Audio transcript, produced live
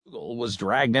Google was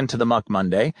dragged into the muck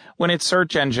Monday when its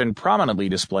search engine prominently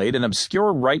displayed an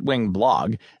obscure right-wing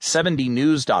blog,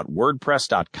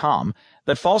 70news.wordpress.com,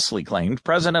 that falsely claimed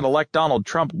President-elect Donald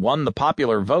Trump won the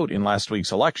popular vote in last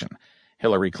week's election.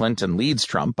 Hillary Clinton leads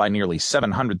Trump by nearly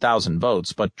 700,000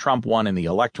 votes, but Trump won in the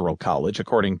Electoral College,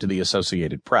 according to the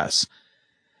Associated Press.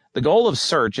 The goal of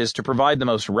search is to provide the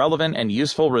most relevant and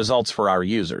useful results for our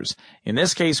users. In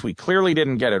this case, we clearly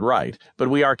didn't get it right, but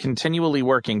we are continually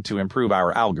working to improve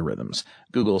our algorithms,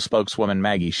 Google spokeswoman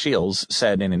Maggie Shields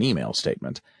said in an email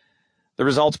statement. The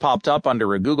results popped up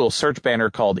under a Google search banner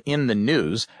called In the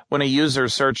News when a user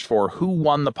searched for who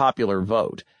won the popular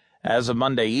vote. As of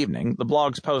Monday evening, the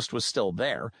blog's post was still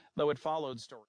there, though it followed stories.